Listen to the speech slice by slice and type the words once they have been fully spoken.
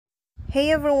Hey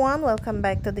everyone, welcome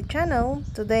back to the channel.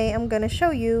 Today I'm gonna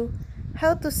show you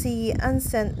how to see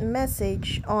unsent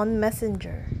message on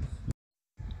Messenger.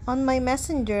 On my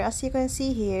Messenger, as you can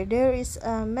see here, there is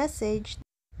a message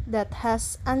that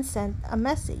has unsent a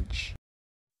message.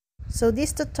 So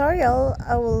this tutorial,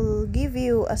 I will give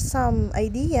you some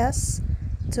ideas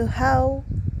to how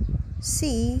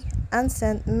see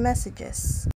unsent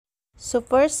messages. So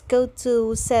first, go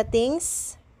to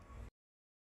settings.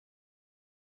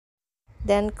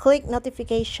 Then click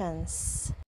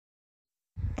notifications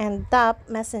and tap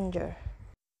messenger.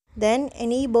 Then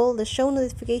enable the show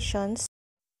notifications.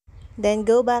 Then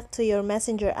go back to your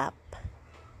messenger app.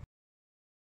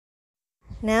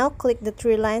 Now click the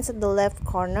three lines at the left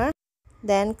corner.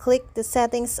 Then click the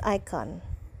settings icon.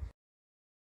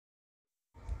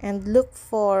 And look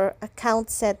for account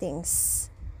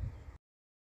settings.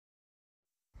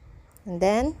 And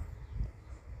then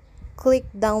click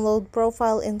download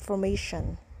profile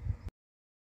information.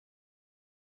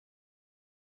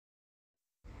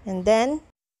 And then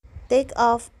take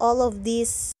off all of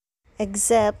these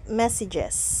except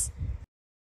messages.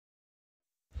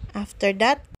 After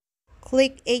that,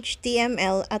 click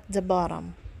HTML at the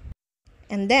bottom.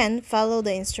 And then follow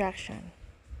the instruction.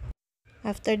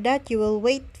 After that, you will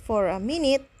wait for a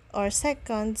minute or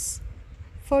seconds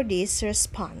for this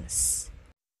response.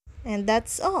 And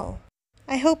that's all.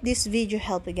 I hope this video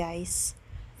helped you guys.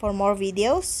 For more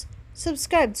videos,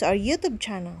 subscribe to our YouTube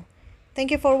channel.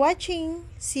 Thank you for watching.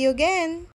 See you again.